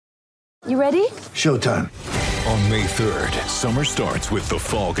You ready? Showtime. On May 3rd, summer starts with The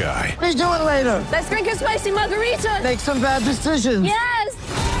Fall Guy. Let's do it later. Let's drink a spicy margarita. Make some bad decisions. Yes!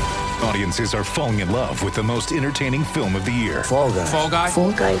 Audiences are falling in love with the most entertaining film of the year. Fall Guy. Fall Guy?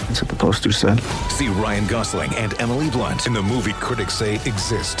 Fall guy. That's what the poster said. See Ryan Gosling and Emily Blunt in the movie critics say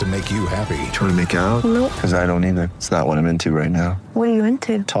exists to make you happy. Trying to make it out? Nope. Because I don't either. It's not what I'm into right now. What are you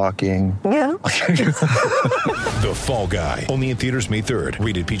into? Talking. Yeah. The Fall Guy. Only in theaters May 3rd.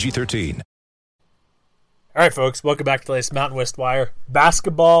 Rated PG-13. All right, folks, welcome back to the latest Mountain West Wire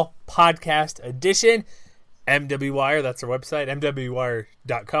Basketball Podcast Edition. MW Wire, that's our website.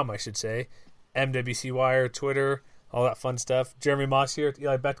 MWWire.com, I should say. MWC Wire, Twitter, all that fun stuff. Jeremy Moss here with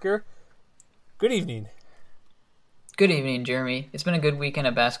Eli Betker. Good evening. Good evening, Jeremy. It's been a good weekend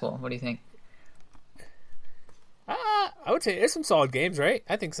of basketball. What do you think? I would say there's some solid games, right?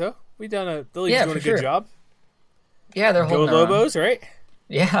 I think so. The league's doing a good sure. job. Yeah, they're Go holding their own. Lobos, right?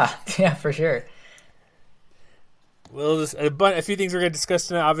 Yeah, for sure. We'll just a few things we're going to discuss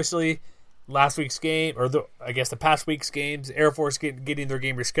tonight. Obviously, last week's game, or the past week's games. Air Force getting their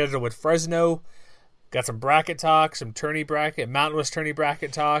game rescheduled with Fresno. Got some bracket talk, some tourney bracket, Mountain West tourney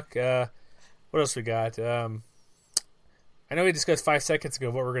bracket talk. What else we got? I know we discussed 5 seconds ago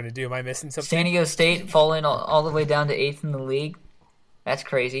what we're going to do. Am I missing something? San Diego State falling all the way down to 8th in the league. That's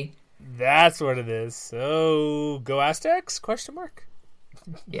crazy. That's what it is. So, go Aztecs? Question mark.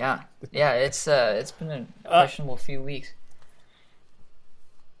 Yeah. It's been a questionable few weeks.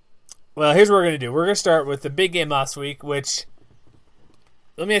 Well, here's what we're going to do. We're going to start with the big game last week, which,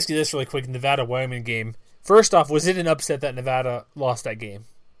 let me ask you this really quick, the Nevada-Wyoming game. First off, was it an upset that Nevada lost that game?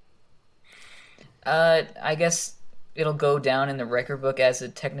 I guess it'll go down in the record book as a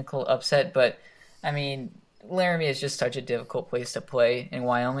technical upset, but, I mean, Laramie is just such a difficult place to play, and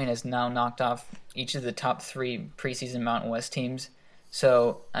Wyoming has now knocked off each of the top 3 preseason Mountain West teams.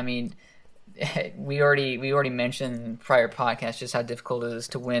 So, I mean, we already mentioned in prior podcasts just how difficult it is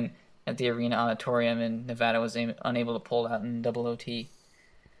to win at the Arena Auditorium, and Nevada was unable to pull it out in double OT.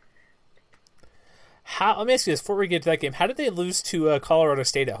 Let me ask you this, before we get to that game, how did they lose to Colorado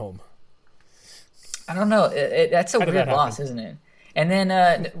State at home? I don't know. That's a How did weird that loss, happen? isn't it? And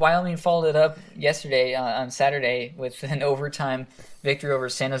then Wyoming followed it up yesterday on Saturday with an overtime victory over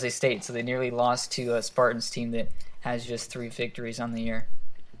San Jose State, so they nearly lost to a Spartans team that has just 3 victories on the year.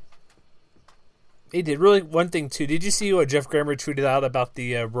 They did. Really, one thing, too. Did you see what Jeff Grammer tweeted out about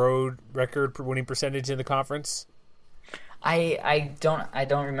the road record winning percentage in the conference? I don't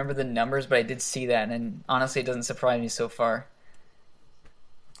remember the numbers, but I did see that, and honestly, it doesn't surprise me so far.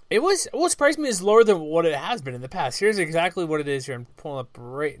 What surprised me is lower than what it has been in the past. Here's exactly what it is here. I'm pulling up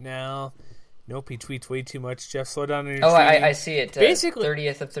right now. Nope, he tweets way too much. Jeff, slow down on your tweeting. I see it. Basically,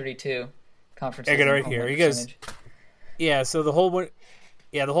 30th of 32 conference. I got it right here. He goes, yeah, so the whole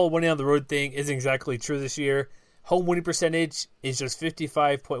winning on the road thing isn't exactly true this year. Home winning percentage is just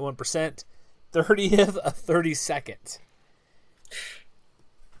 55.1%. 30th of 32nd.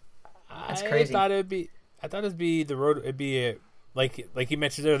 That's crazy. I thought it'd be the road. It'd be like you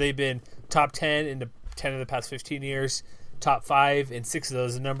mentioned there. They've been top 10 in the 10 of the past 15 years, top 5 in 6 of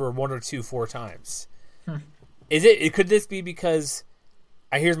those. The number 1 or 2 4 times. Is it? Could this be because?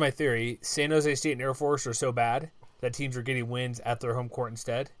 Here's my theory: San Jose State and Air Force are so bad that teams are getting wins at their home court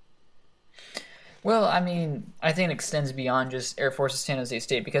instead. Well, I mean, I think it extends beyond just Air Force and San Jose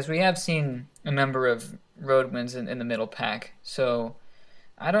State because we have seen a number of road wins in the middle pack. So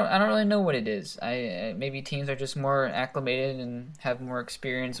I don't really know what it is. Maybe teams are just more acclimated and have more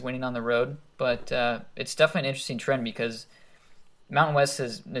experience winning on the road. But it's definitely an interesting trend because Mountain West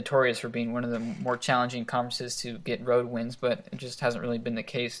is notorious for being one of the more challenging conferences to get road wins, but it just hasn't really been the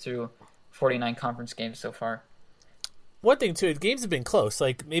case through 49 conference games so far. One thing, too, games have been close.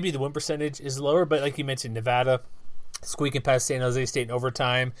 Like, maybe the win percentage is lower, but like you mentioned, Nevada squeaking past San Jose State in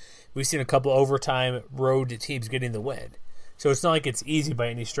overtime. We've seen a couple overtime road teams getting the win. So it's not like it's easy by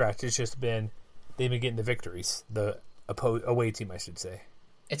any stretch. It's just they've been getting the victories, the away team, I should say.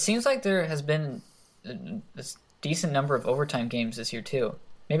 It seems like there has been a decent number of overtime games this year, too.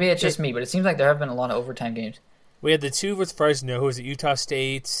 Maybe it's just me, but it seems like there have been a lot of overtime games. We had the 2 with Fresno, who was at Utah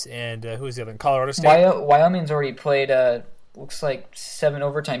State, and who was the other? Colorado State. Wyoming's already played, looks like 7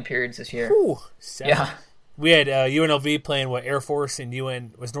 overtime periods this year. Ooh, 7. Yeah. We had UNLV playing, Air Force and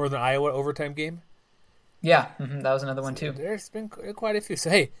was Northern Iowa overtime game? Yeah, that was another one, too. There's been quite a few.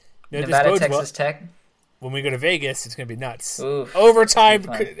 So, hey, Nevada, Texas Tech. When we go to Vegas, it's going to be nuts. Oof, overtime,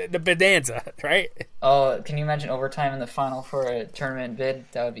 the bonanza, right? Oh, can you imagine overtime in the final for a tournament bid?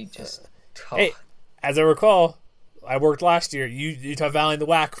 That would be just tough. Hey, as I recall, I worked last year. Utah Valley in the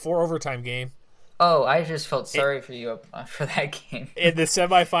WAC 4 overtime game. Oh, I just felt sorry for you for that game. In the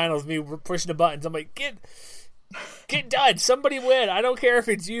semifinals, me pushing the buttons, I'm like, get done. Somebody win. I don't care if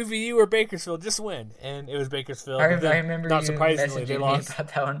it's UVU or Bakersfield. Just win. And it was Bakersfield. I remember not you surprisingly, messaging they me lost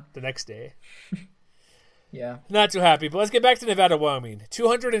about that one. the next day. Yeah. Not too happy. But let's get back to Nevada-Wyoming.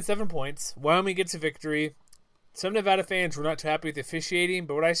 207 points. Wyoming gets a victory. Some Nevada fans were not too happy with the officiating,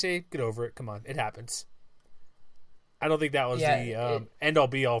 but what I say, get over it. Come on. It happens. I don't think that was the end-all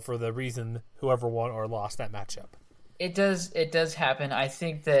be-all for the reason whoever won or lost that matchup. It does happen. I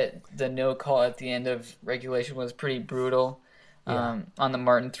think that the no call at the end of regulation was pretty brutal on the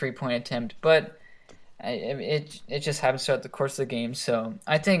Martin 3-point attempt, but it just happens throughout the course of the game. So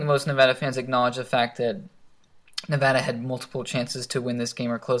I think most Nevada fans acknowledge the fact that Nevada had multiple chances to win this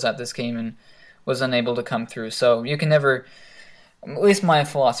game or close out this game and was unable to come through. So you can never, at least my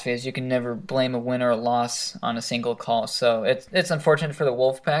philosophy is, you can never blame a win or a loss on a single call. So it's unfortunate for the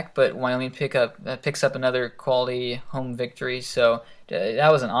Wolfpack, but Wyoming picks up another quality home victory. So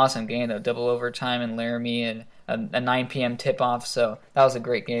that was an awesome game, though. Double overtime in Laramie and a 9 p.m. tip-off. So that was a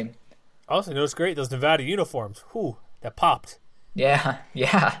great game. Also, it was great. Those Nevada uniforms. Whew, that popped. Yeah.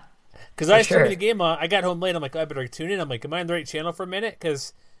 Because I started the game on, I got home late. I'm like, I better tune in. I'm like, am I on the right channel for a minute?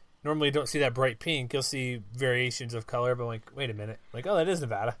 Because normally you don't see that bright pink. You'll see variations of color. But I'm like, wait a minute. I'm like, oh, that is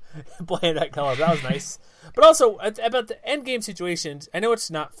Nevada. Playing that color. That was nice. But also, about the end game situations, I know it's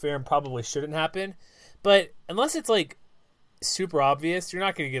not fair and probably shouldn't happen. But unless it's like super obvious, you're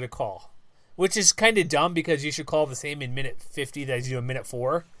not going to get a call. Which is kind of dumb because you should call the same in minute 50 as you do in minute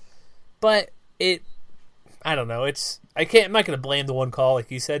 4. But I don't know. I'm not going to blame the one call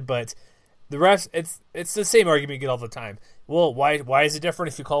like you said, but the refs, it's the same argument you get all the time. Well, why is it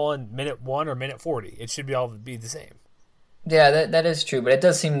different if you call in minute 1 or minute 40? It should be the same. Yeah, that is true, but it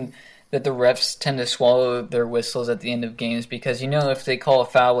does seem that the refs tend to swallow their whistles at the end of games because if they call a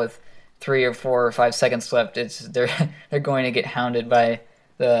foul with 3 or 4 or 5 seconds left, they're going to get hounded by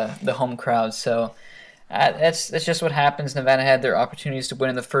the home crowd. So that's just what happens. Nevada had their opportunities to win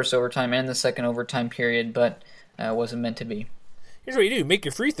in the first overtime and the second overtime period, but it wasn't meant to be. Here's what you do: make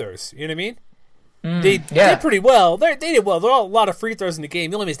your free throws. You know what I mean? They did pretty well. They did well. There were a lot of free throws in the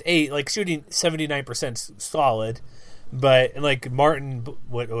game. You only missed 8, like shooting 79% solid. But and like Martin,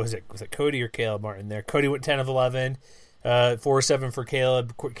 what was it? Was it Cody or Caleb Martin there? Cody went 10 of 11, 4-7 for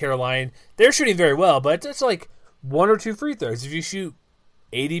Caleb. Caroline, they're shooting very well, but it's like 1 or 2 free throws. If you shoot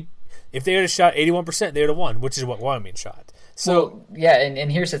 80, if they had shot 81%, they would have won, which is what Wyoming shot. So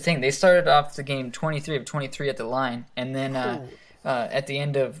and here's the thing: they started off the game 23 of 23 at the line, and then at the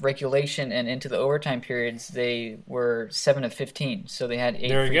end of regulation and into the overtime periods, they were 7 of 15. So they had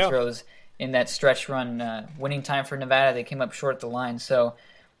 8 free throws in that stretch run. Winning time for Nevada, they came up short at the line. So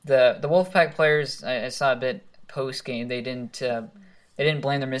the Wolfpack players, I saw a bit post game. They didn't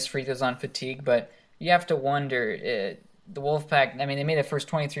blame their missed free throws on fatigue, but you have to wonder. The Wolfpack, I mean, they made the first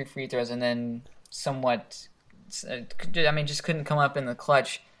 23 free throws and then somewhat, just couldn't come up in the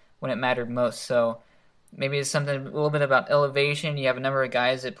clutch when it mattered most. So maybe it's something a little bit about elevation. You have a number of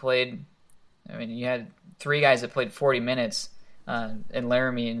guys that played, you had 3 guys that played 40 minutes in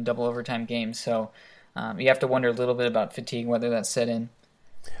Laramie in double overtime games. So you have to wonder a little bit about fatigue, whether that set in.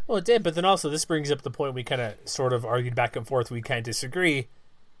 Well, it did, but then also this brings up the point we kind of sort of argued back and forth. We kind of disagree.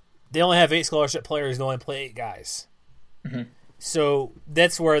 They only have 8 scholarship players and only play 8 guys. Mm-hmm. So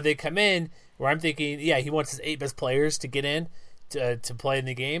that's where they come in, where I'm thinking, he wants his 8 best players to get in to play in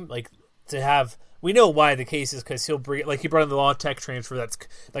the game. Like, to have, we know why the case is because he'll bring, like he brought in the Law Tech transfer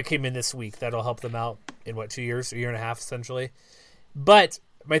that came in this week. That'll help them out in 2 years, a year and a half essentially. But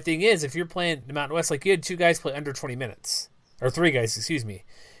my thing is, if you're playing the Mountain West, like you had 2 guys play under 20 minutes, or 3 guys, excuse me.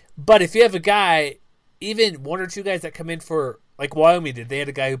 But if you have a guy, even 1 or 2 guys that come in for, like Wyoming did, they had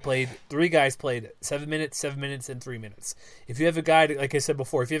a guy who played, 3 guys played 7 minutes, and 3 minutes. If you have a guy, like I said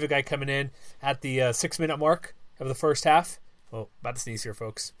before, if you have a guy coming in at the 6-minute mark of the first half, well, about to sneeze here,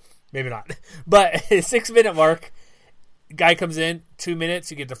 folks. Maybe not. But 6-minute mark, guy comes in, 2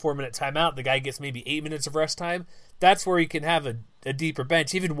 minutes, you get the 4-minute timeout, the guy gets maybe 8 minutes of rest time. That's where you can have a deeper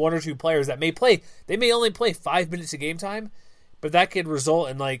bench. Even 1 or 2 players that may play, they may only play 5 minutes of game time, but that could result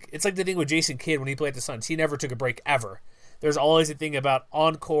in it's like the thing with Jason Kidd when he played the Suns. He never took a break ever. There's always a thing about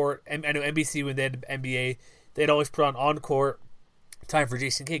on-court. I know NBC, when they had NBA, they'd always put on court time for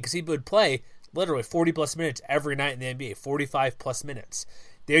Jason Kidd because he would play literally 40-plus minutes every night in the NBA, 45-plus minutes.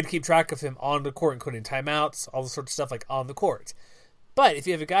 They would keep track of him on the court, including timeouts, all the sorts of stuff on the court. But if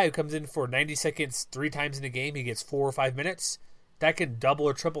you have a guy who comes in for 90 seconds 3 times in a game, he gets 4 or 5 minutes, that can double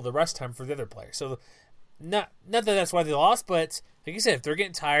or triple the rest time for the other player. So not that that's why they lost, but like you said, if they're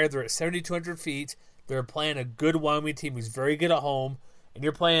getting tired, they're at 7,200 feet, they're playing a good Wyoming team who's very good at home. and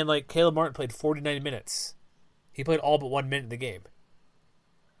you're playing like Caleb Martin played 49 minutes. He played all but 1 minute in the game.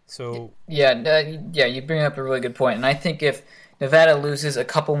 So you bring up a really good point, and I think if Nevada loses a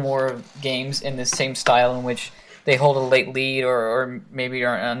couple more games in the same style in which they hold a late lead or maybe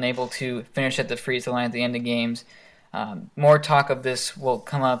are unable to finish at the free throw line at the end of games, more talk of this will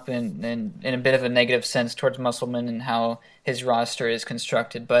come up in a bit of a negative sense towards Musselman and how his roster is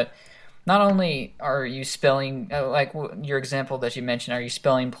constructed. But not only are you spelling, like your example that you mentioned, are you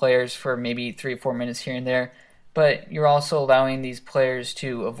spelling players for maybe 3 or 4 minutes here and there, but you're also allowing these players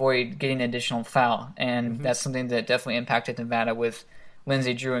to avoid getting an additional foul. And that's something that definitely impacted Nevada with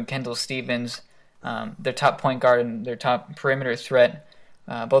Lindsey Drew and Kendall Stevens, their top point guard and their top perimeter threat,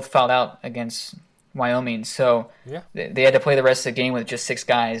 both fouled out against Wyoming. So they had to play the rest of the game with just 6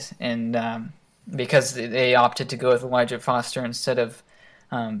 guys. And because they opted to go with Elijah Foster instead of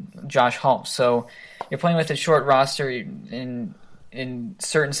Josh Hall. So you're playing with a short roster. In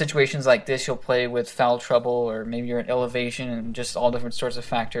certain situations like this, you'll play with foul trouble or maybe you're at elevation and just all different sorts of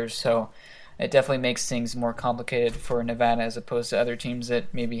factors. So it definitely makes things more complicated for Nevada as opposed to other teams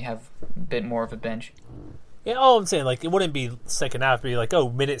that maybe have a bit more of a bench. Yeah, all I'm saying, like, it wouldn't be second half, it'd be like,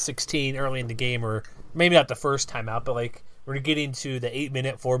 minute 16 early in the game, or maybe not the first timeout, but like we're getting to the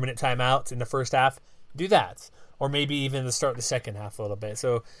 8-minute, 4-minute timeouts in the first half, do that. Or maybe even the start of the second half a little bit.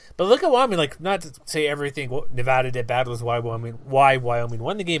 So, but look at Wyoming. Like, not to say everything Nevada did bad was why Wyoming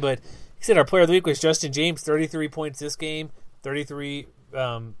won the game, but he said our player of the week was Justin James, 33 points this game, 33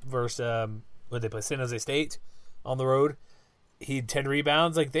 versus what they play, San Jose State on the road. He had 10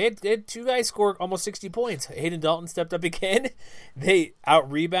 rebounds. Like, they had 2 guys score almost 60 points. Hayden Dalton stepped up again. They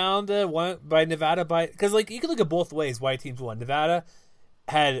out-rebound by Nevada because, like, you can look at both ways why teams won. Nevada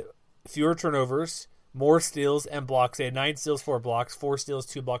had fewer turnovers, more steals and blocks. They had 9 steals, 4 blocks, 4 steals,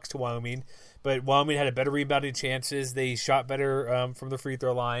 2 blocks to Wyoming. But Wyoming had a better rebounding chances. They shot better from the free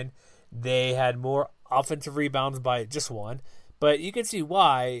throw line. They had more offensive rebounds by just 1. But you can see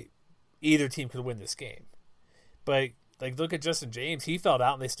why either team could win this game. But like, look at Justin James. He fell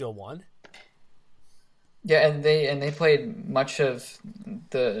out and they still won. Yeah, and they played much of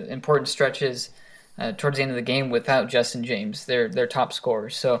the important stretches towards the end of the game without Justin James, their top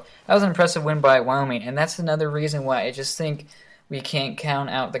scorer. So that was an impressive win by Wyoming, and that's another reason why I just think we can't count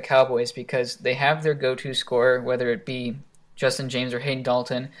out the Cowboys, because they have their go-to scorer, whether it be Justin James or Hayden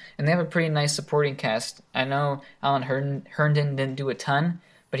Dalton, and they have a pretty nice supporting cast. I know Alan Herndon didn't do a ton,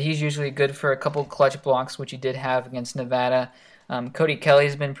 but he's usually good for a couple clutch blocks, which he did have against Nevada. Cody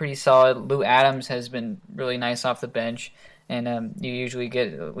Kelly's been pretty solid. Lou Adams has been really nice off the bench. And you usually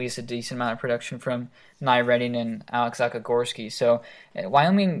get at least a decent amount of production from Nye Redding and Alex Akagorski. So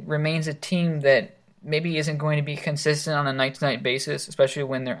Wyoming remains a team that maybe isn't going to be consistent on a night-to-night basis, especially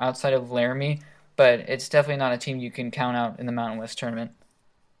when they're outside of Laramie. But it's definitely not a team you can count out in the Mountain West tournament.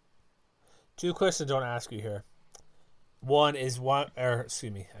 2 questions I want to ask you here. One is I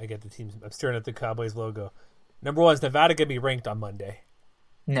get the teams. I'm staring at the Cowboys logo. Number 1, is Nevada going to be ranked on Monday?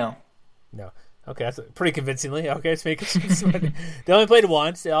 No. Okay, that's pretty convincingly. Okay, it's making sense. They only played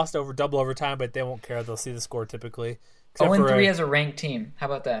once. They lost over double overtime, but they won't care. They'll see the score typically. 0-3 as a ranked team. How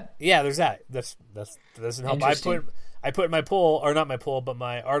about that? Yeah, there's that. That doesn't help. I put in my poll, or not my poll, but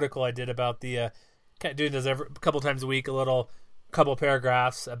my article I did about the doing this a couple times a week, couple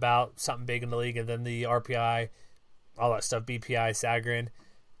paragraphs about something big in the league, and then the RPI, all that stuff, BPI, Sagarin.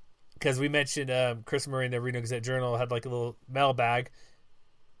 Because we mentioned Chris Murray in the Reno Gazette-Journal had like a little mailbag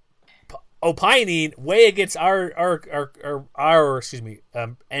opining way against our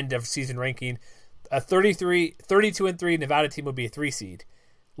end of season ranking. A 32-3 Nevada team would be a 3 seed.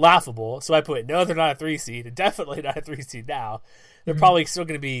 Laughable. So I put, no, they're not a 3 seed. Definitely not a 3 seed now. They're probably still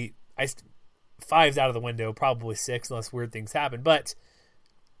going to be 5's out of the window, probably 6 unless weird things happen. But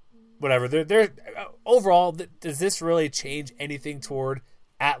whatever. They're overall, does this really change anything toward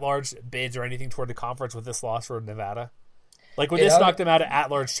at-large bids or anything toward the conference with this loss for Nevada? Like, would this knock them out of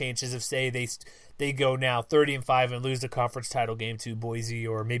at-large chances if, say, they go now 30-5 and lose the conference title game to Boise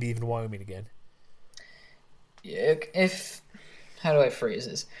or maybe even Wyoming again? How do I phrase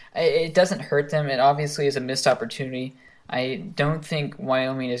this? It doesn't hurt them. It obviously is a missed opportunity. I don't think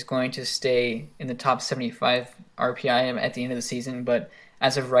Wyoming is going to stay in the top 75 RPI at the end of the season, but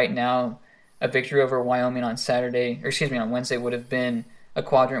as of right now, a victory over Wyoming on Wednesday would have been a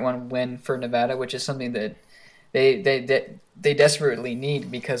quadrant 1 win for Nevada, which is something that they desperately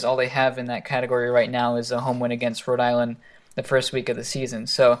need, because all they have in that category right now is a home win against Rhode Island the first week of the season.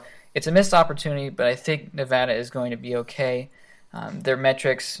 So it's a missed opportunity, but I think Nevada is going to be okay. Their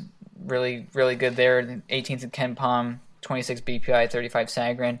metrics really, really good there. 18th in KenPom, 26 BPI, 35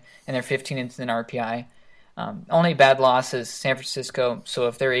 Sagarin, and they're 15th in RPI. Only bad loss is San Francisco. So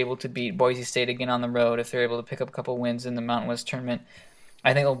if they're able to beat Boise State again on the road, if they're able to pick up a couple wins in the Mountain West tournament,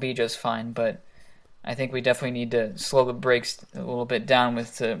 I think it'll be just fine. But I think we definitely need to slow the brakes a little bit down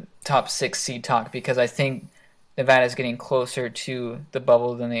with the top 6 seed talk, because I think Nevada's getting closer to the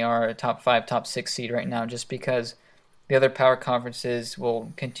bubble than they are a top 5, top 6 seed right now, just because the other power conferences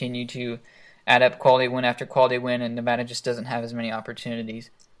will continue to add up quality win after quality win, and Nevada just doesn't have as many opportunities.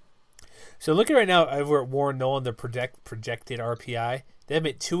 So looking right now over at Warren Nolan, the projected RPI, they have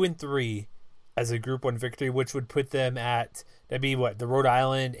it 2-3 as a Group 1 victory, which would put them at, that'd be what, the Rhode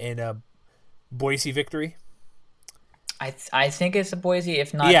Island and Boise victory? I think it's a Boise.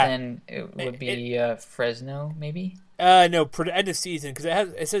 If not, then it would be Fresno, maybe. No, end of season, because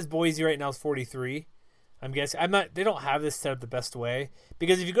it says Boise right now is 43. I'm guessing they don't have this set up the best way,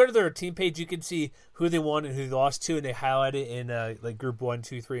 because if you go to their team page, you can see who they won and who they lost to, and they highlight it in like Group 1,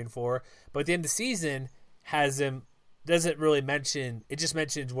 2, 3, and 4. But at the end of the season has them doesn't really mention. It just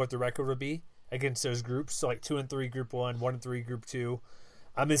mentions what the record would be against those groups. So like 2-3 Group 1, 1-3 Group 2.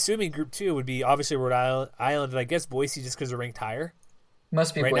 I'm assuming Group 2 would be obviously Rhode Island, and I guess Boise just because they're ranked higher.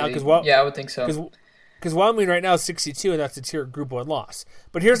 Must be right Boise. Now, yeah, I would think so. Because Wyoming right now is 62, and that's a tier Group 1 loss.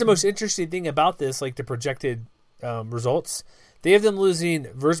 But here's the most interesting thing about this, like the projected results. They have them losing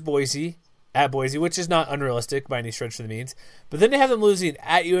versus Boise, at Boise, which is not unrealistic by any stretch of the means. But then they have them losing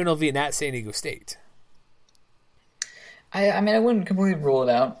at UNLV and at San Diego State. I mean, I wouldn't completely rule it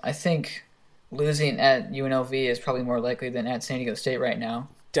out. I think losing at UNLV is probably more likely than at San Diego State right now.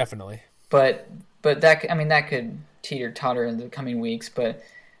 Definitely. But that could teeter-totter in the coming weeks, but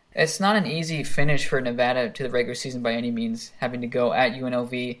it's not an easy finish for Nevada to the regular season by any means, having to go at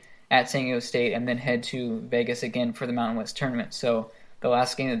UNLV, at San Diego State, and then head to Vegas again for the Mountain West tournament. So the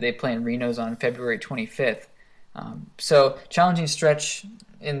last game that they play in Reno is on February 25th. So challenging stretch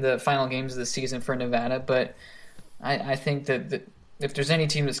in the final games of the season for Nevada, but I think that if there's any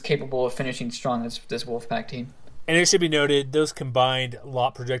team that's capable of finishing strong, it's this Wolfpack team. And it should be noted, those combined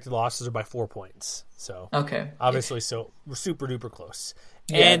projected losses are by 4 points. So okay, obviously, so we're super duper close.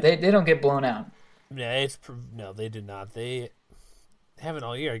 Yeah, and they don't get blown out. Yeah, no, they did not. They haven't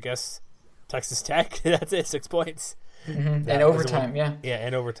all year, I guess. Texas Tech, that's it, 6 points. Mm-hmm. And overtime, yeah. Yeah,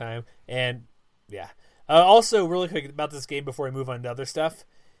 and overtime. And, yeah. Also, really quick about this game before we move on to other stuff,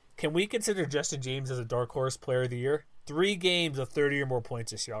 can we consider Justin James as a dark horse player of the year? 3 games of 30 or more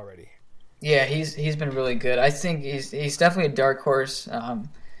points this year already. Yeah, he's been really good. I think he's definitely a dark horse,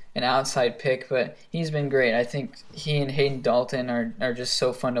 an outside pick, but he's been great. I think he and Hayden Dalton are just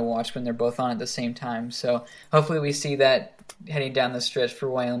so fun to watch when they're both on at the same time. So hopefully we see that heading down the stretch for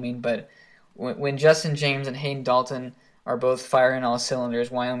Wyoming. But when Justin James and Hayden Dalton are both firing all cylinders,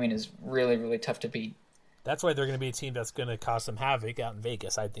 Wyoming is really, really tough to beat. That's why they're going to be a team that's going to cause some havoc out in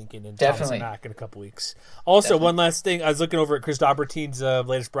Vegas, I think, in Definitely. Thomas and Mack in a couple weeks. Also, One last thing. I was looking over at Chris Daubertine's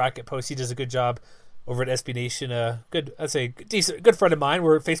latest bracket post. He does a good job over at SB Nation. Good friend of mine.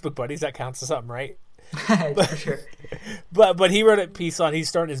 We're Facebook buddies. That counts as something, right? For sure. But he wrote a piece on, he's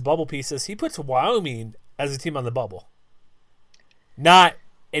starting his bubble pieces. He puts Wyoming as a team on the bubble. Not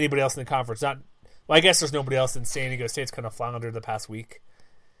anybody else in the conference. I guess there's nobody else in San Diego State's kind of floundered the past week.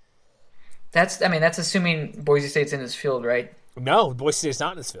 That's assuming Boise State's in his field, right? No, Boise State's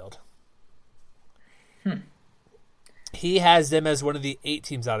not in his field. He has them as one of the 8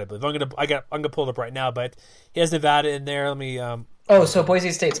 teams out, I believe. I'm gonna pull it up right now, but he has Nevada in there. Let me. So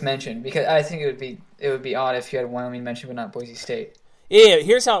Boise State's mentioned, because I think it would be odd if you had Wyoming mentioned but not Boise State. Yeah,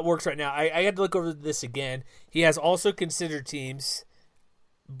 here's how it works right now. I had to look over this again. He has also considered teams.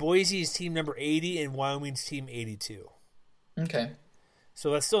 Boise's team number 80 and Wyoming's team 82. Okay.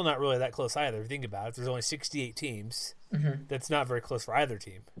 So that's still not really that close either. If you think about it, there's only 68 teams. Mm-hmm. That's not very close for either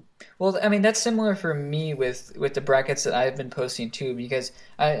team. Well, I mean, that's similar for me with the brackets that I've been posting too, because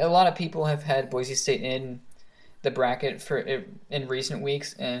a lot of people have had Boise State in the bracket in recent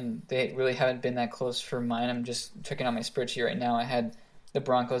weeks, and they really haven't been that close for mine. I'm just checking out my spreadsheet right now. I had the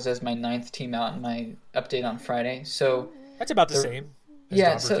Broncos as my 9th team out in my update on Friday. So that's about the same.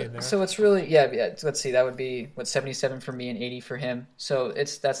 Yeah, so it's really let's see, that would be 77 for me and 80 for him. So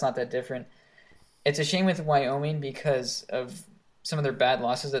that's not that different. It's a shame with Wyoming because of some of their bad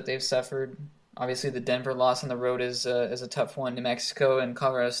losses that they've suffered. Obviously, the Denver loss on the road is a tough one. New Mexico and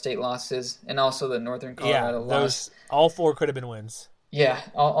Colorado State losses, and also the Northern Colorado loss. All 4 could have been wins. Yeah,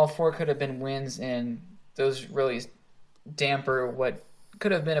 all 4 could have been wins, and those really damper what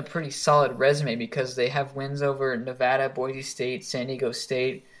could have been a pretty solid resume, because they have wins over Nevada, Boise State, San Diego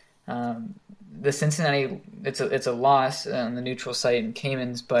State. The Cincinnati, it's a loss on the neutral site in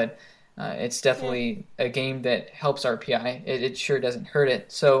Cayman's, but it's definitely a game that helps RPI. It sure doesn't hurt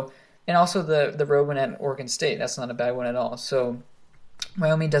it. So And also the road win at Oregon State. That's not a bad one at all. So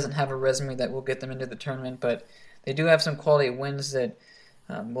Wyoming doesn't have a resume that will get them into the tournament, but they do have some quality wins that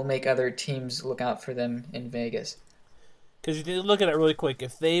will make other teams look out for them in Vegas. Because if you look at it really quick,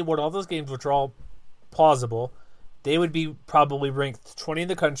 if they won all those games, which are all plausible, they would be probably ranked 20 in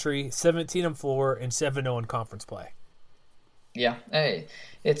the country, 17-4, and 7-0 in conference play. Yeah,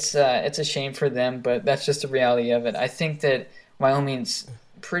 it's a shame for them, but that's just the reality of it. I think that Wyoming's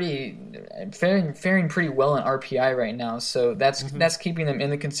faring pretty well in RPI right now, so that's keeping them in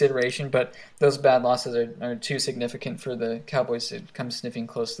the consideration. But those bad losses are too significant for the Cowboys to come sniffing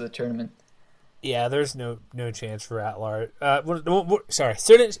close to the tournament. Yeah, there's no chance for At-Large. Sorry,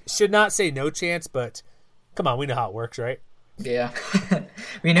 should not say no chance, but come on, we know how it works, right? Yeah,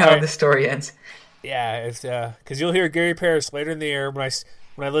 we know how the story ends. Yeah, because you'll hear Gary Parrish later in the year when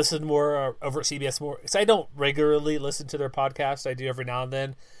I listen more over at CBS more. Because I don't regularly listen to their podcast. I do every now and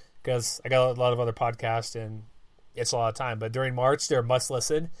then because I got a lot of other podcasts and it's a lot of time. But during March, they're must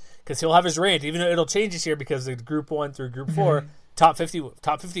listen because he'll have his rant, even though it'll change this year because of Group 1 through Group 4, top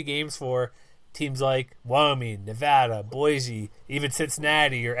 50 games for teams like Wyoming, Nevada, Boise, even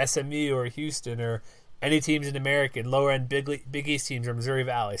Cincinnati or SMU or Houston or any teams in American, lower end Big East teams or Missouri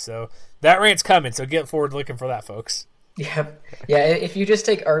Valley. So that rant's coming. So get forward looking for that, folks. Yep. Yeah, if you just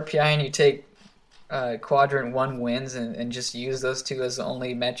take RPI and you take quadrant 1 wins and just use those two as the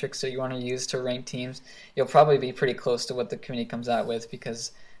only metrics that you want to use to rank teams, you'll probably be pretty close to what the committee comes out with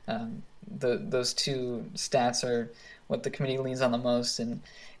because those two stats are what the committee leans on the most, and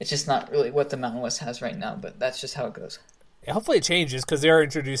it's just not really what the Mountain West has right now, but that's just how it goes. Hopefully it changes because they're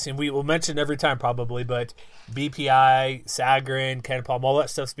introducing, we will mention every time probably, but BPI, Sagarin, Ken Palm, all that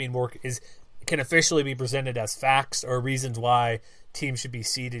stuff's being can officially be presented as facts or reasons why teams should be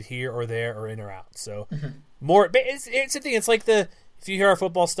seated here or there or in or out. So more, it's the thing. It's like if you hear our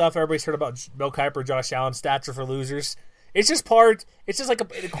football stuff, everybody's heard about Mel Kiper, Josh Allen, stats are for losers. It's just like an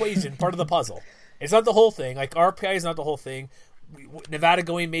equation, part of the puzzle. It's not the whole thing. Like RPI is not the whole thing. Nevada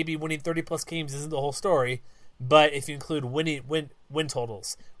maybe winning 30 plus games isn't the whole story. But if you include win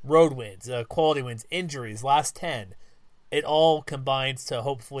totals, road wins, quality wins, injuries, last 10, it all combines to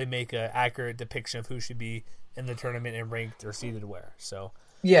hopefully make an accurate depiction of who should be in the tournament and ranked or seeded where. So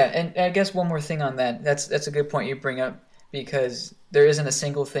yeah, and I guess one more thing on that. That's a good point you bring up because there isn't a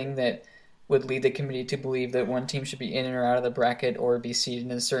single thing that would lead the committee to believe that one team should be in or out of the bracket or be seated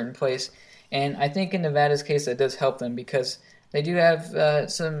in a certain place. And I think in Nevada's case that does help them because they do have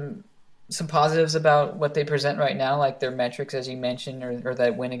some positives about what they present right now, like their metrics, as you mentioned, or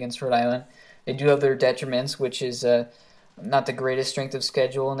that win against Rhode Island. They do have their detriments, which is not the greatest strength of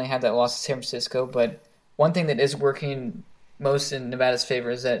schedule, and they had that loss to San Francisco. But one thing that is working most in Nevada's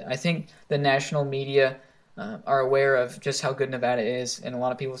favor is that I think the national media are aware of just how good Nevada is, and a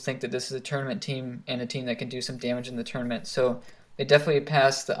lot of people think that this is a tournament team and a team that can do some damage in the tournament. So they definitely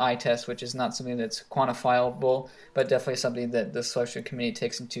passed the eye test, which is not something that's quantifiable, but definitely something that the selection committee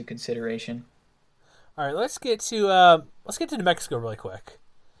takes into consideration. All right, let's get to New Mexico really quick,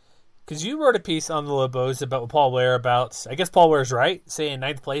 because you wrote a piece on the Lobos about Paul Ware about. I guess Paul Ware's right, saying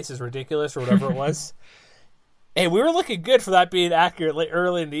 9th place is ridiculous or whatever it was. Hey, we were looking good for that being accurate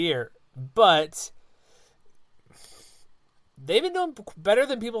early in the year, but they've been doing better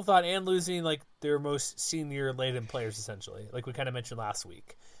than people thought and losing like their most senior laden players essentially, like we kind of mentioned last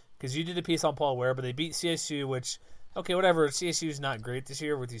week. Because you did a piece on Paul Ware, but they beat CSU, which okay, whatever. CSU's not great this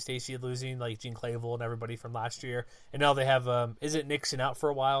year with Stacy losing like Gene Clavel and everybody from last year, and now they have isn't Nixon out for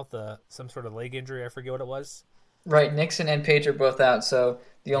a while with some sort of leg injury? I forget what it was. Right, Nixon and Page are both out, so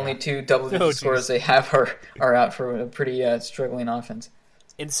the only two double-digit scores they have are out for a pretty struggling offense.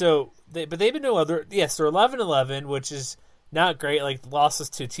 And so, they've been no other. Yes, they're 11-11, which is not great. Like losses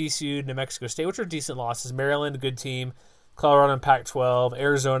to TCU, New Mexico State, which are decent losses. Maryland, a good team. Colorado and Pac-12,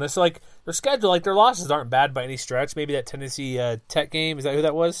 Arizona. So like their schedule, like their losses aren't bad by any stretch. Maybe that Tennessee Tech game, is that who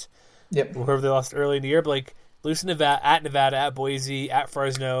that was? Yep. Whoever they lost early in the year, but like losing Nevada, at Boise, at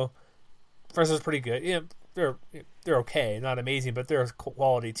Fresno. Fresno's pretty good. You know, they're okay, not amazing, but they're a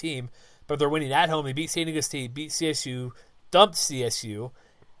quality team. But they're winning at home. They beat San Diego State, beat CSU, dumped CSU,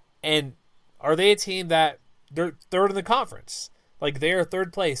 and are they a team that they're third in the conference? Like they're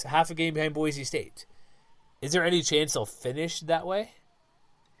third place, half a game behind Boise State. Is there any chance they'll finish that way?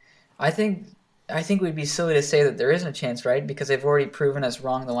 I think we'd be silly to say that there isn't a chance, right? Because they've already proven us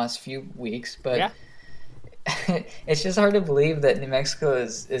wrong the last few weeks. But yeah. It's just hard to believe that New Mexico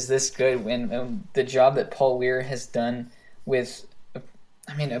is this good when the job that Paul Ware has done with,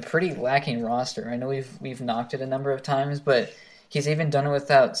 a pretty lacking roster. I know we've knocked it a number of times, but he's even done it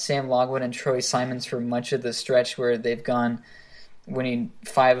without Sam Logwood and Troy Simons for much of the stretch where they've gone winning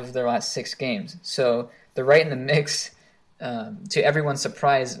 5 of their last 6 games. So they're right in the mix. To everyone's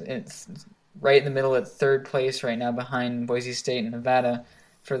surprise, it's right in the middle at 3rd place right now, behind Boise State and Nevada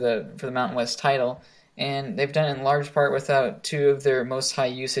for the Mountain West title. And they've done it in large part without 2 of their most high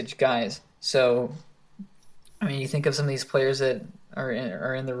usage guys. So, I mean, you think of some of these players that are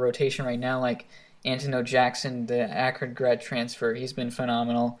in the rotation right now, like Antonio Jackson, the Akron grad transfer. He's been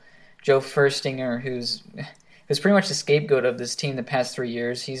phenomenal. Joe Furstinger, who's pretty much the scapegoat of this team the past 3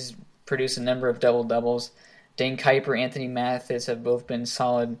 years. He's produced a number of double-doubles. Dane Kuiper, Anthony Mathis have both been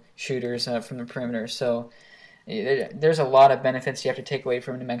solid shooters from the perimeter. So there's a lot of benefits you have to take away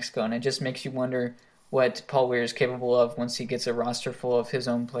from New Mexico, and it just makes you wonder what Paul Weir is capable of once he gets a roster full of his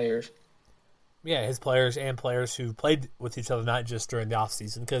own players. Yeah, his players and players who played with each other, not just during the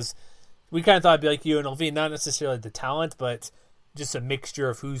offseason, because we kind of thought it'd be like UNLV, not necessarily the talent, but just a mixture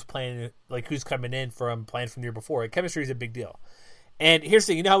of who's playing, like who's coming in from playing from the year before. Chemistry is a big deal. And here's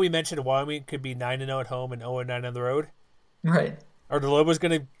the thing, you know how we mentioned Wyoming could be 9-0 at home and 0-9 on the road? Right. Are the Lobos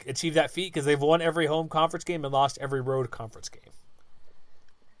going to achieve that feat? Because they've won every home conference game and lost every road conference game.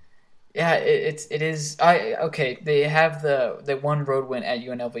 Yeah, it is. Okay, they have the one road win at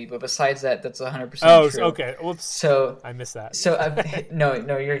UNLV, but besides that, that's 100% true. Okay. Whoops. So I missed that. So no,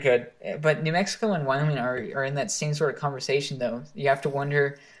 you're good. But New Mexico and Wyoming are in that same sort of conversation, though. You have to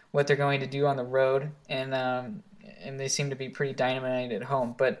wonder what they're going to do on the road, and they seem to be pretty dynamite at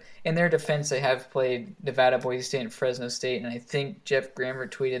home. But in their defense, they have played Nevada, Boise State, and Fresno State, and I think Jeff Grammer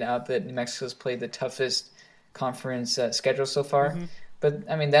tweeted out that New Mexico's played the toughest conference schedule so far. Mm-hmm. But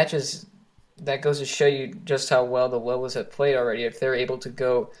I mean, that goes to show you just how well the Lobos have played already. If they're able to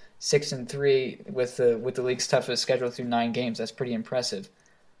go 6-3 with the league's toughest schedule through 9 games, that's pretty impressive.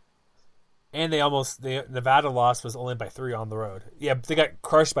 And the Nevada loss was only by 3 on the road. Yeah, they got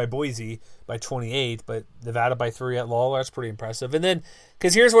crushed by Boise by 28, but Nevada by 3 at Lawler, that's pretty impressive. And then,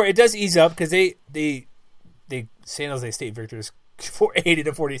 because here's where it does ease up, because they San Jose State victors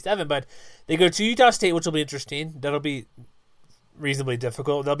 80-47, but they go to Utah State, which will be interesting. That'll be reasonably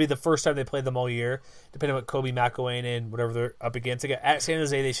difficult. That'll be the first time they play them all year, depending on what Kobe McElwain and whatever they're up against. At San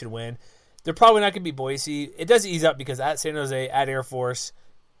Jose, they should win. They're probably not going to beat Boise. It does ease up because at San Jose, at Air Force,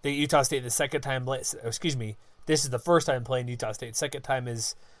 the Utah State the second time. Excuse me, this is the first time playing Utah State. Second time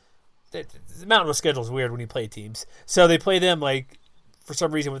is the Mountain West schedule is weird when you play teams, so they play them like for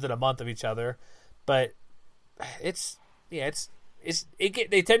some reason within a month of each other. But they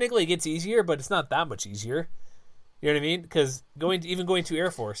technically it gets easier, but it's not that much easier. You know what I mean? Because going to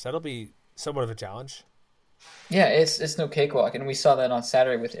Air Force, that'll be somewhat of a challenge. Yeah, it's no cakewalk, and we saw that on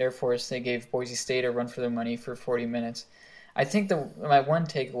Saturday with Air Force. They gave Boise State a run for their money for 40 minutes. I think my one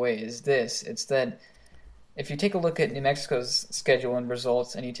takeaway is this. It's that if you take a look at New Mexico's schedule and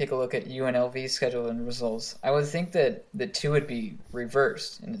results, and you take a look at UNLV's schedule and results, I would think that the two would be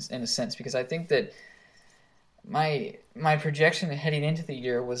reversed in a sense, because I think that my projection heading into the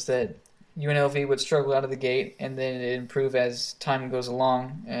year was that UNLV would struggle out of the gate, and then it improve as time goes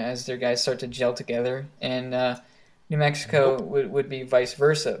along, as their guys start to gel together. And New Mexico would be vice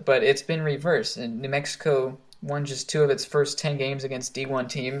versa. But it's been reversed, and New Mexico won just 2 of its first 10 games against D1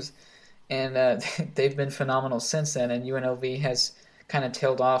 teams, and they've been phenomenal since then. And UNLV has kind of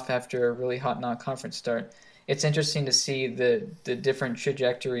tailed off after a really hot non-conference start. It's interesting to see the different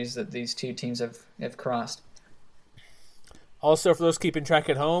trajectories that these two teams have crossed. Also, for those keeping track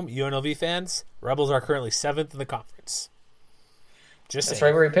at home, UNLV fans, Rebels are currently 7th in the conference. That's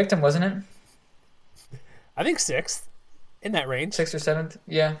right where we picked them, wasn't it? I think 6th, in that range. 6th or 7th,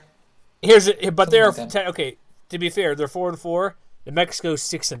 yeah. But they're okay. To be fair, they're 4-4. New Mexico's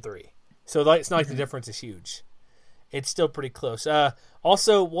 6-3, so it's not like the difference is huge. It's still pretty close.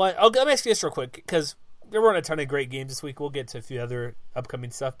 Also, let me ask you this real quick, because there weren't a ton of great games this week. We'll get to a few other upcoming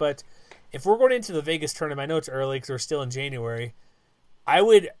stuff, but if we're going into the Vegas tournament, I know it's early because we're still in January. I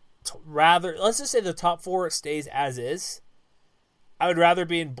would rather, let's just say the top 4 stays as is. I would rather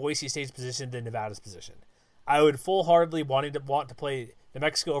be in Boise State's position than Nevada's position. I would full-heartedly want to play New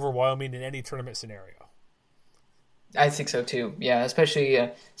Mexico over Wyoming in any tournament scenario. I think so too. Yeah,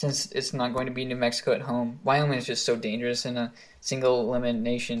 especially since it's not going to be New Mexico at home. Wyoming is just so dangerous in a single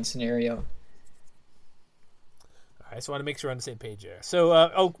elimination scenario. I just want to make sure we're on the same page there.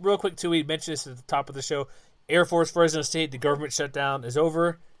 So, real quick, too, we mentioned this at the top of the show. Air Force, Fresno State, the government shutdown is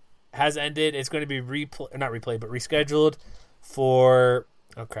over, has ended. It's going to be not replayed, but rescheduled for,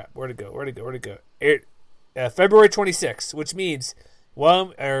 oh crap, where'd it go? February 26th, which means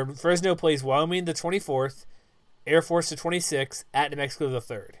Fresno plays Wyoming the 24th, Air Force the 26th, at New Mexico the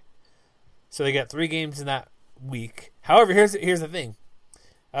 3rd. So they got 3 games in that week. However, here's the thing.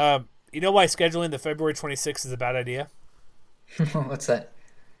 You know why scheduling the February 26th is a bad idea? What's that?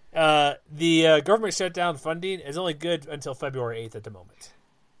 The government shutdown funding is only good until February 8th at the moment.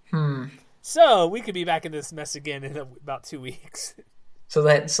 So we could be back in this mess again in about 2 weeks. So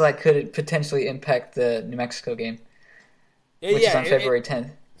that could potentially impact the New Mexico game, which is on February 10th.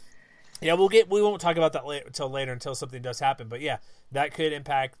 Yeah, we won't talk about that until something does happen. But yeah, that could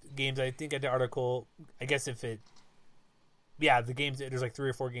impact games. I think at the article, I guess the games, there's like 3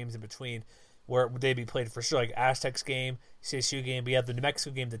 or 4 games in between where they'd be played for sure, like Aztecs game, CSU game. We have the New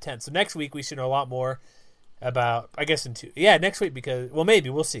Mexico game the 10th. So next week we should know a lot more about, I guess next week, because, well, maybe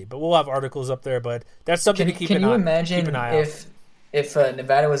we'll see, but we'll have articles up there. But that's something to keep an eye on. Can you imagine if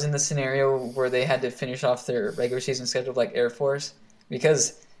Nevada was in the scenario where they had to finish off their regular season schedule like Air Force?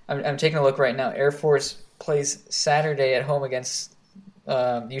 Because I'm taking a look right now. Air Force plays Saturday at home against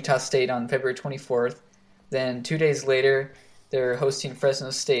Utah State on February 24th. Then 2 days later, they're hosting Fresno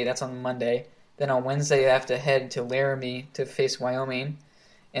State. That's on Monday. Then on Wednesday, they have to head to Laramie to face Wyoming.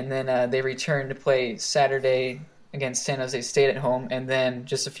 And then they return to play Saturday against San Jose State at home. And then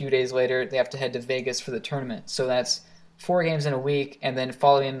just a few days later, they have to head to Vegas for the tournament. So that's 4 games in a week. And then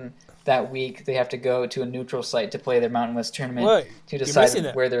following that week, they have to go to a neutral site to play their Mountain West tournament to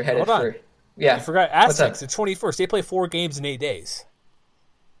decide where they're headed for. Yeah, you forgot Aztecs. The 21st. They play 4 games in 8 days.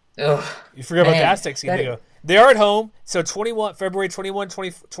 Ugh, you forgot about the Aztecs game. They are at home. So February 21,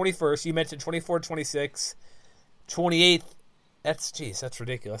 21st. You mentioned 24, 26, 28th. That's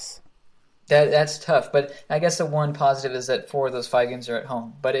ridiculous. That's tough. But I guess the one positive is that 4 of those 5 games are at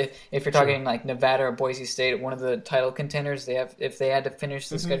home. But if you're talking like Nevada or Boise State, one of the title contenders, if they had to finish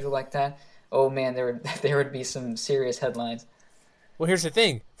the schedule like that, oh man, there would be some serious headlines. Well, here's the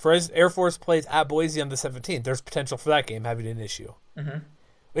thing: Air Force plays at Boise on the 17th. There's potential for that game having an issue. Mm-hmm.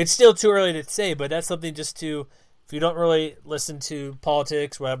 It's still too early to say, but that's something just to, if you don't really listen to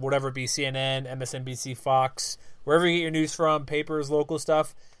politics, whatever it be, CNN, MSNBC, Fox, wherever you get your news from, papers, local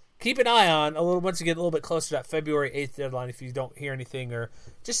stuff, keep an eye on once you get a little bit closer to that February 8th deadline. If you don't hear anything, or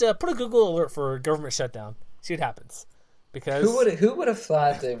just put a Google alert for government shutdown. See what happens. Because who would have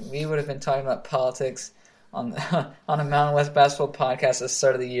thought that we would have been talking about politics on a Mountain West basketball podcast at the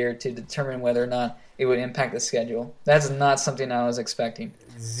start of the year to determine whether or not it would impact the schedule? That's not something I was expecting.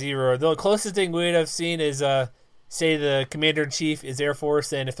 0. The closest thing we would have seen is, say the commander-in-chief is Air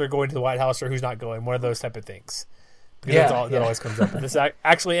Force, and if they're going to the White House or who's not going, one of those type of things. Because that always comes up. But this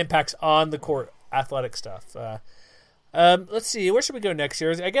actually impacts on the court athletic stuff. Let's see. Where should we go next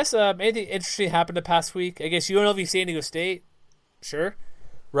year? I guess anything interesting happened the past week. I guess UNLV San Diego State. Sure.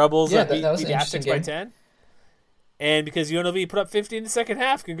 Rebels beat the Aztecs by 10. And because UNLV put up 50 in the second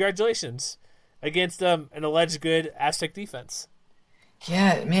half, congratulations. Against an alleged good Aztec defense.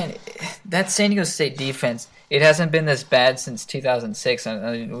 Yeah, man, that San Diego State defense, it hasn't been this bad since 2006.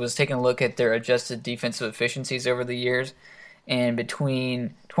 I was taking a look at their adjusted defensive efficiencies over the years, and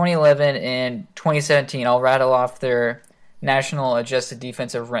between 2011 and 2017, I'll rattle off their national adjusted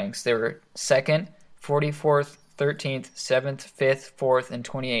defensive ranks. They were 2nd, 44th, 13th, 7th, 5th, 4th, and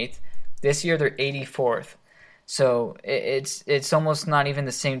 28th. This year, they're 84th. So it's almost not even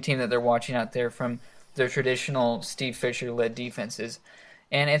the same team that they're watching out there from their traditional Steve Fisher-led defenses.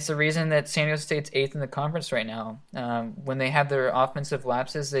 And it's the reason that San Diego State's 8th in the conference right now. When they have their offensive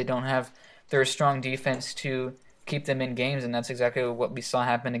lapses, they don't have their strong defense to keep them in games, and that's exactly what we saw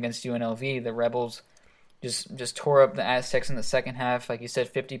happen against UNLV. The Rebels just tore up the Aztecs in the second half. Like you said,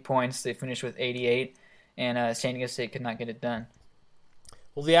 50 points. They finished with 88, and San Diego State could not get it done.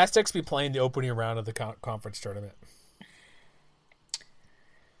 Will the Aztecs be playing the opening round of the conference tournament?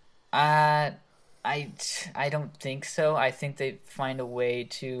 I don't think so. I think they find a way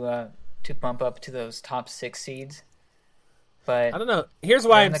to bump up to those top 6 seeds. But I don't know. Here's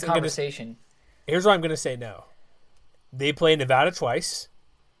why I'm conversation. Here's why I'm going to say no. They play Nevada twice.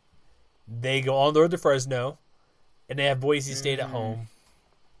 They go on the road to Fresno, and they have Boise State at home.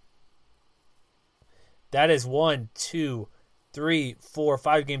 That is 1, 2, 3, 4,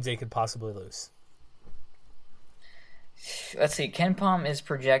 5 games they could possibly lose. Let's see. KenPom is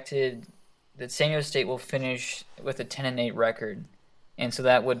projected that San Diego State will finish with a 10-8 record, and so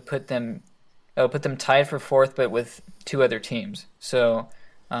that would put them tied for 4th, but with 2 other teams. So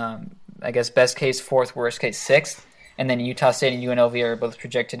I guess best case 4th, worst case 6th, and then Utah State and UNLV are both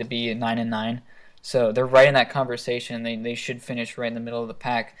projected to be 9-9. So they're right in that conversation. They should finish right in the middle of the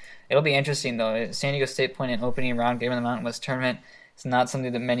pack. It'll be interesting, though. San Diego State playing an opening round game in the Mountain West tournament is not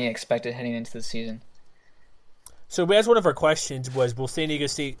something that many expected heading into the season. So as one of our questions was, will San Diego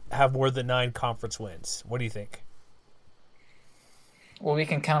State have more than 9 conference wins? What do you think? Well, we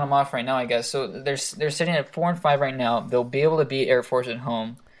can count them off right now, I guess. So they're sitting at 4-5 right now. They'll be able to beat Air Force at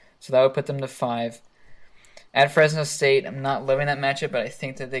home, so that would put them to 5. At Fresno State, I'm not loving that matchup, but I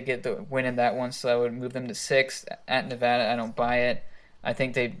think that they get the win in that one, so I would move them to 6th. At Nevada, I don't buy it. I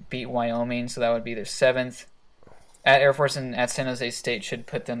think they beat Wyoming, so that would be their 7th. At Air Force and at San Jose State should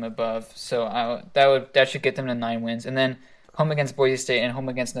put them above, so that should get them to 9 wins. And then home against Boise State and home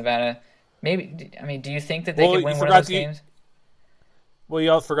against Nevada. Maybe, I mean, do you think that they could win one of those games? Well,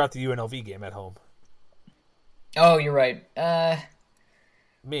 you all forgot the UNLV game at home. Oh, you're right.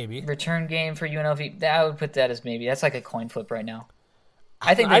 Maybe. Return game for UNLV. I would put that as maybe. That's like a coin flip right now.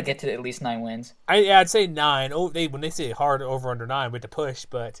 I think they get to at least 9 wins. I'd say 9. Oh, when they say hard over under 9, we have to push.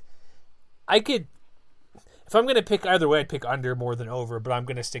 But I could, if I'm going to pick either way, I'd pick under more than over. But I'm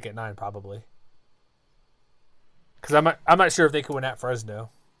going to stick at 9 probably. Because I'm not sure if they could win at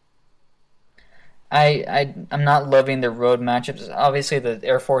Fresno. I'm not loving the road matchups. Obviously, the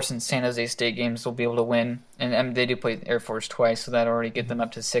Air Force and San Jose State games will be able to win, and they do play Air Force twice, so that already get them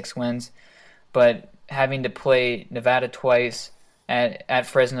up to 6 wins. But having to play Nevada twice at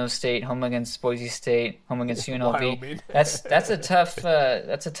Fresno State, home against Boise State, home against UNLV, that's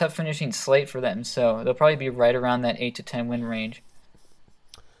a tough finishing slate for them. So they'll probably be right around that 8 to 10 win range.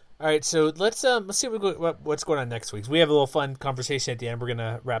 All right, so let's see what's going on next week. We have a little fun conversation at the end. We're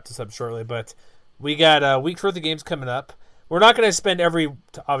gonna wrap this up shortly, but. We got a week's worth of games coming up. We're not going to spend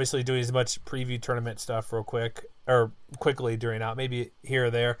obviously doing as much preview tournament stuff quickly during out, maybe here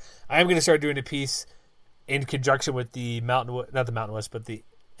or there. I am going to start doing a piece in conjunction with the not the Mountain West, but the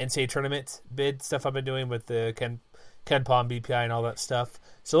NCAA tournament bid stuff I've been doing with the Ken Palm, BPI, and all that stuff.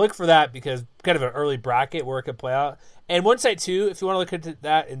 So look for that because kind of an early bracket where it could play out. And one site too, if you want to look into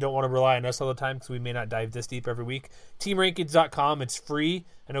that and don't want to rely on us all the time because we may not dive this deep every week, teamrankings.com. It's free.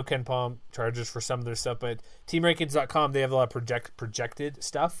 I know Ken Palm charges for some of their stuff, but teamrankings.com, they have a lot of projected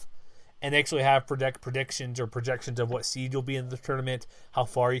stuff. And they actually have predictions of what seed you'll be in the tournament, how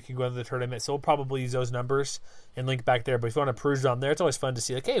far you can go into the tournament. So we'll probably use those numbers and link back there. But if you want to peruse on there, it's always fun to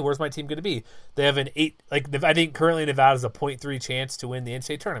see, like, hey, where's my team going to be? They have an 8, I think currently Nevada's a 0.3 chance to win the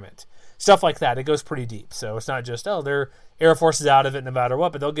NCAA tournament. Stuff like that. It goes pretty deep. So it's not just, their Air Force is out of it no matter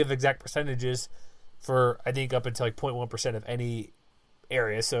what, but they'll give exact percentages for, I think, up until 0.1% of any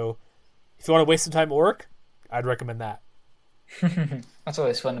area. So if you want to waste some time at work, I'd recommend that. That's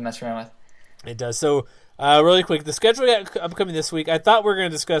always fun to mess around with. It does. So, really quick, the schedule we got upcoming this week, I thought we were going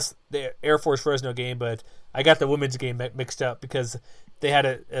to discuss the Air Force Fresno game, but I got the women's game mixed up because they had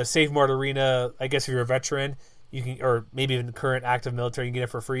a Save Mart Arena. I guess if you're a veteran, you can, or maybe even current active military, you can get it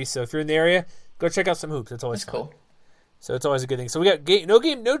for free. So if you're in the area, go check out some hoops. It's always cool. So it's always a good thing. So we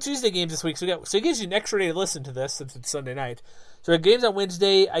got no Tuesday games this week. So it gives you an extra day to listen to this since it's Sunday night. So we got games on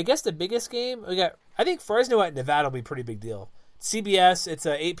Wednesday. I guess the biggest game I think Fresno at Nevada will be a pretty big deal. CBS. It's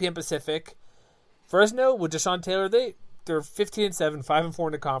 8 p.m. Pacific. Fresno with Deshaun Taylor, they're 15-7, 5-4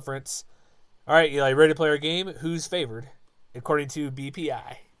 in the conference. All right, Eli, ready to play our game? Who's favored, according to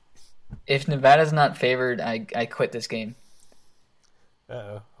BPI? If Nevada's not favored, I quit this game.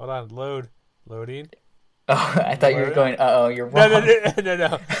 Uh-oh. Hold on. Loading. Oh, I thought you were going, you're wrong.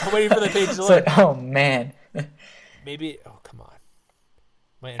 No. I'm waiting for the page to load. Oh, man. Maybe, come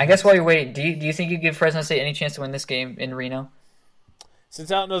on. I guess while you're waiting, do you think you give Fresno State any chance to win this game in Reno? Since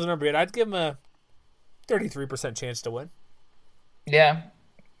I don't know the number yet, I'd give them a 33% chance to win. Yeah.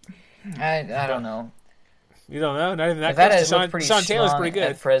 I don't know. You don't know? Not even that Nevada close. Deshaun Taylor's pretty good.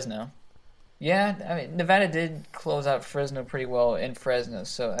 At Fresno. Yeah, I mean, Nevada did close out Fresno pretty well in Fresno,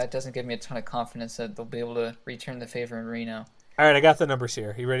 so that doesn't give me a ton of confidence that they'll be able to return the favor in Reno. All right, I got the numbers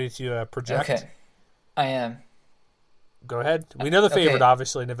here. You ready to project? Okay. I am. Go ahead. We know the favorite,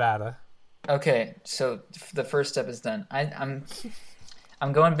 obviously, Nevada. Okay, so the first step is done.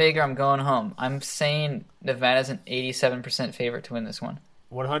 I'm going big or I'm going home. I'm saying Nevada's an 87% favorite to win this one.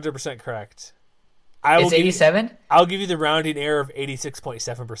 100% correct. It's 87? I'll give you the rounding error of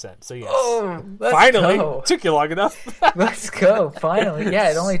 86.7%. So, yes. Oh, let's Finally. go. Took you long enough. Let's go. Finally.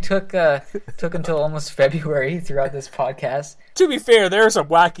 Yeah, it only took until almost February throughout this podcast. To be fair, there are some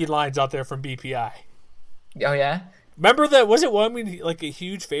wacky lines out there from BPI. Oh, yeah? Remember that? Was it one like a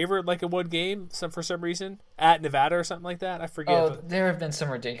huge favorite, like in one game, for some reason at Nevada or something like that? I forget. Oh, there have been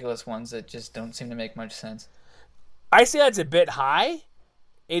some ridiculous ones that just don't seem to make much sense. I say that's a bit high,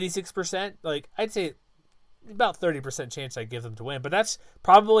 86%. Like I'd say about 30% chance I give them to win. But that's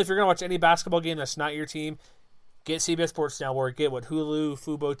probably if you're gonna watch any basketball game that's not your team, get CBS Sports Network, get Hulu,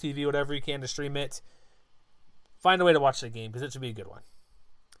 Fubo TV, whatever you can to stream it. Find a way to watch the game because it should be a good one.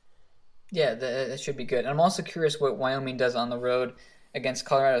 Yeah, that should be good. I'm also curious what Wyoming does on the road against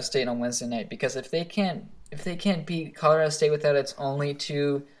Colorado State on Wednesday night, because if they can't beat Colorado State without its only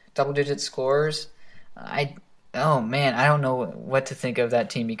 2 double-digit scores, I oh man, I don't know what to think of that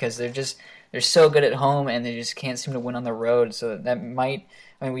team because they're so good at home and they just can't seem to win on the road. So that might.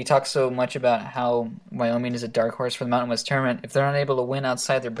 I mean, we talk so much about how Wyoming is a dark horse for the Mountain West tournament. If they're not able to win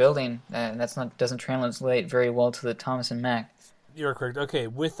outside their building, doesn't translate very well to the Thomas and Mack. You're correct. Okay,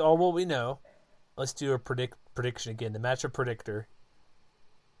 with all what we know, let's do a prediction again. The matchup predictor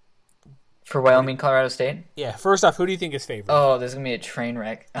for Wyoming, Colorado State. Yeah. First off, who do you think is favored? Oh, there's gonna be a train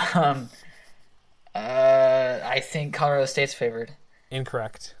wreck. I think Colorado State's favored.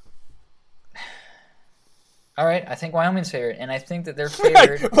 Incorrect. All right, I think Wyoming's favored, and I think that they're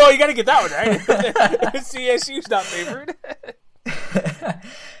favored. Well, you got to get that one right. CSU's not favored.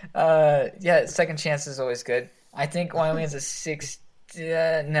 Yeah, second chance is always good. I think Wyoming is a 6.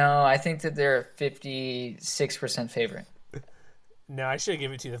 No, I think that they're a 56% favorite. No, I should have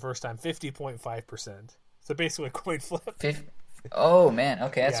given it to you the first time. 50.5%. So basically a coin flip. Oh man,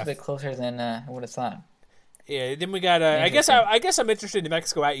 okay, that's a bit closer than I would have thought. Yeah, then we got. I guess I'm interested in New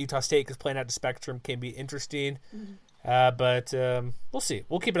Mexico at Utah State because playing out the Spectrum can be interesting. But we'll see.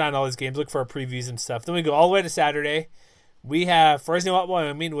 We'll keep an eye on all these games. Look for our previews and stuff. Then we go all the way to Saturday. We have Fresno at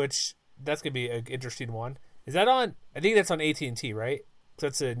Wyoming, which that's gonna be an interesting one. Is that on? I think that's on AT&T, right? So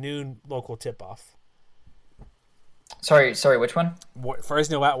that's a noon local tip-off. Sorry, which one?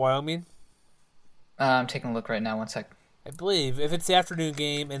 Fresno at Wyoming. I'm taking a look right now. 1 sec. I believe if it's the afternoon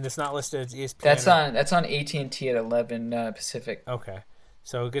game and it's not listed as ESPN. That's on AT&T at 11 Pacific. Okay,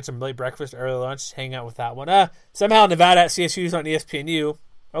 so get some late breakfast, early lunch, hang out with that one. Somehow Nevada at CSU is on ESPNU.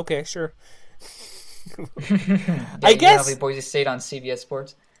 Okay, sure. I guess UNLV Boise State on CBS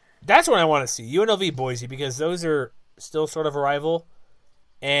Sports. That's what I want to see. UNLV Boise because those are still sort of a rival,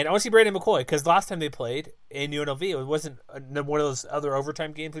 and I want to see Brandon McCoy because last time they played in UNLV, it wasn't one of those other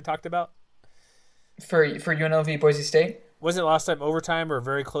overtime games we talked about. For UNLV Boise State? Wasn't it last time overtime or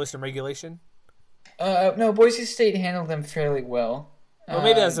very close in regulation? No, Boise State handled them fairly well. Well,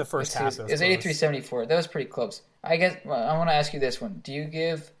 maybe that was the first half. It was 83-74. That was pretty close. I guess I want to ask you this one. Do you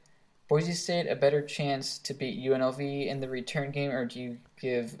give Boise State a better chance to beat UNLV in the return game, or do you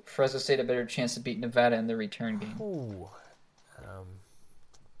give Fresno State a better chance to beat Nevada in the return game? Ooh.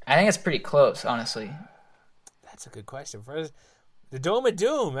 I think it's pretty close, honestly. That's a good question. The Dome of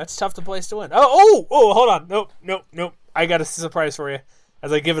Doom. That's tough to place to win. Oh, hold on. Nope. I got a surprise for you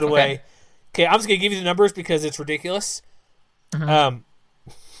as I give it away. Okay, I'm just going to give you the numbers because it's ridiculous. Mm-hmm.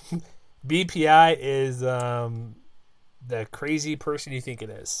 BPI is the crazy person you think it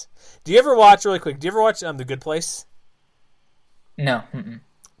is. Do you ever watch, really quick, The Good Place? No. Mm-mm.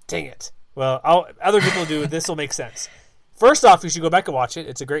 Dang it. Well, other people do. This will make sense. First off, you should go back and watch it.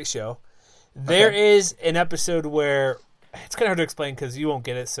 It's a great show. There is an episode where it's kind of hard to explain because you won't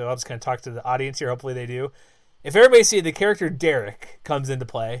get it, so I'll just kind of talk to the audience here. Hopefully they do. If everybody sees the character Derek comes into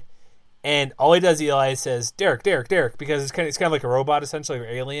play, and all he does, Eli, says, Derek, because it's kind of like a robot, essentially, or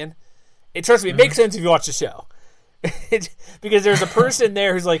alien. Trust me, it makes sense if you watch the show. Because there's a person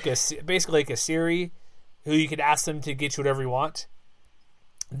there who's basically like a Siri who you can ask them to get you whatever you want.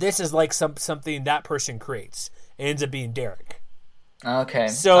 This is like something that person creates. It ends up being Derek. Okay.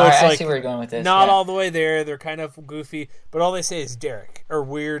 So I see where you're going with this. Not all the way there. They're kind of goofy, but all they say is Derek or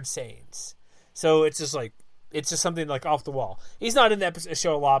weird sayings. So it's just something like off the wall. He's not in the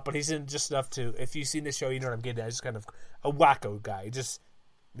show a lot, but he's in just enough to. If you've seen the show, you know what I'm getting at. He's just kind of a wacko guy.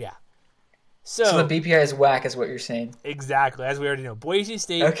 So the BPI is whack, is what you're saying. Exactly, as we already know. Boise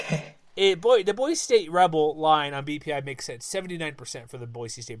State. Okay. The Boise State Rebel line on BPI makes sense. 79% for the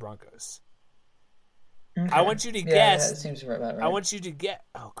Boise State Broncos. Okay. I want you to guess. Yeah, that seems about right. I want you to get.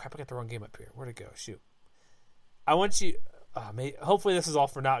 Oh crap! I got the wrong game up here. Where'd it go? Shoot. I want you. Hopefully this is all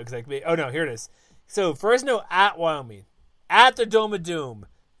for now because oh no, here it is. So Fresno at Wyoming, at the Dome of Doom,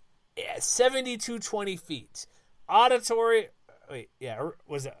 7,220 feet. Auditory. Wait, yeah,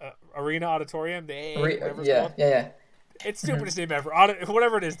 was it Arena Auditorium? Yeah. It's stupidest name ever.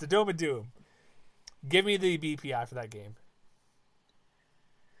 Whatever it is, the Dome of Doom. Give me the BPI for that game.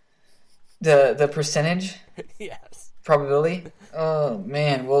 The percentage? Yes. Probability? Oh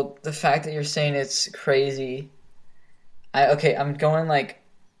man, well the fact that you're saying it's crazy. I'm going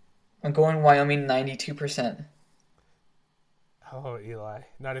Wyoming 92%. Oh, Eli,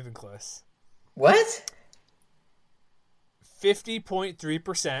 not even close. What?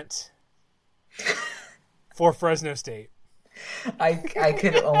 50.3% for Fresno State. I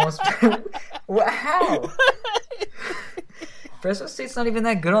could almost. How? Fresno State's not even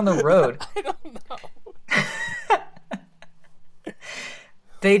that good on the road. I don't know.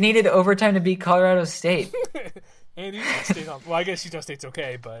 They needed overtime to beat Colorado State. And Utah State. Well, I guess Utah State's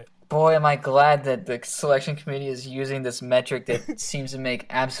okay, but boy, am I glad that the selection committee is using this metric that seems to make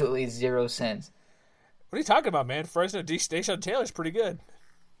absolutely zero sense. What are you talking about, man? Fresno Deshaun Taylor's pretty good.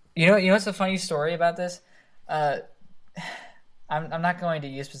 You know what's a funny story about this? I'm not going to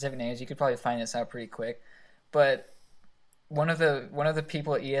use specific names. You could probably find this out pretty quick. But one of the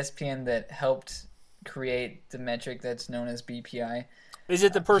people at ESPN that helped create the metric that's known as BPI. Is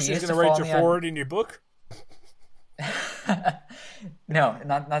it the person who's going to write your forward in your book? No,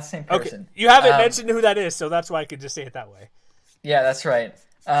 not the same person. Okay. You haven't mentioned who that is, so that's why I could just say it that way. Yeah, that's right.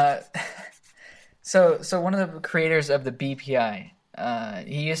 So one of the creators of the BPI,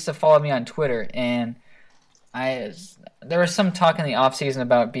 he used to follow me on Twitter, and there was some talk in the offseason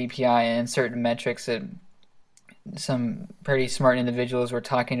about BPI and certain metrics that some pretty smart individuals were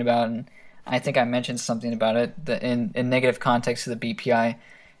talking about, and I think I mentioned something about it in negative context to the BPI.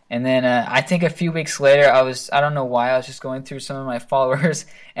 And then I think a few weeks later, I don't know why, I was just going through some of my followers,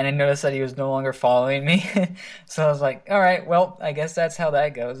 and I noticed that he was no longer following me. So I was like, all right, well, I guess that's how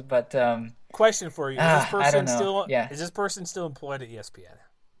that goes. But question for you: Is this person still employed at ESPN?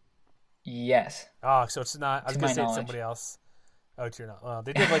 Yes. Oh, so it's not. I was going to say it's somebody else. Oh, you're not. Well,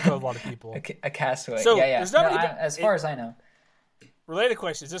 they did let go of a lot of people. A castaway. So yeah. There's nobody, as far as I know. Related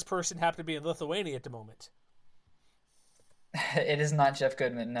question: does this person happen to be in Lithuania at the moment? It is not Jeff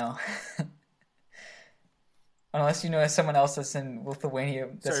Goodman, no. Unless you know someone else that's in Lithuania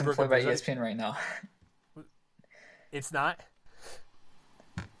that's employed by ESPN right now. It's not?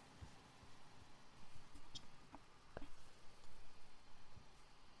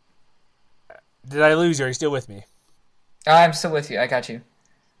 Did I lose you? Are you still with me? I'm still with you. I got you.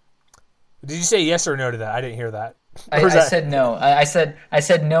 Did you say yes or no to that? I didn't hear that. I said no. I said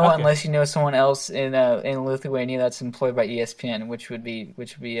no, okay. Unless you know someone else in Lithuania that's employed by ESPN, which would be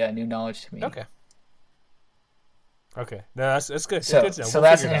new knowledge to me. Okay. No, that's good. So, good so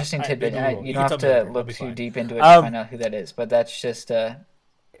that's an interesting tidbit. You don't have to look too deep into it to find out who that is, but that's just that.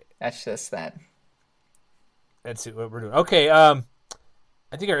 That's what we're doing. Okay.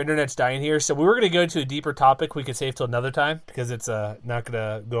 I think our internet's dying here, so we were going to go into a deeper topic we could save till another time because it's not going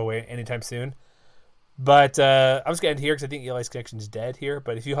to go away anytime soon. But I was going to end here because I think Eli's connection is dead here.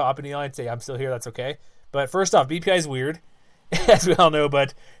 But if you hop in Eli and say I'm still here, that's okay. But first off, BPI is weird, as we all know.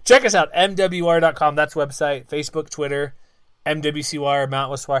 But check us out, MWWire.com. That's website, Facebook, Twitter, MWC Wire,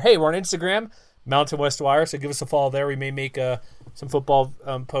 Mountain West Wire. Hey, we're on Instagram, Mountain West Wire. So give us a follow there. We may make some football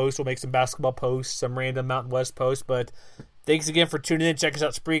posts. We'll make some basketball posts, some random Mountain West posts. But thanks again for tuning in. Check us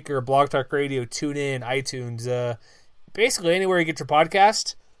out, Spreaker, Blog Talk Radio, TuneIn, iTunes, basically anywhere you get your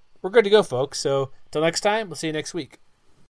podcast. We're good to go, folks. So until next time, we'll see you next week.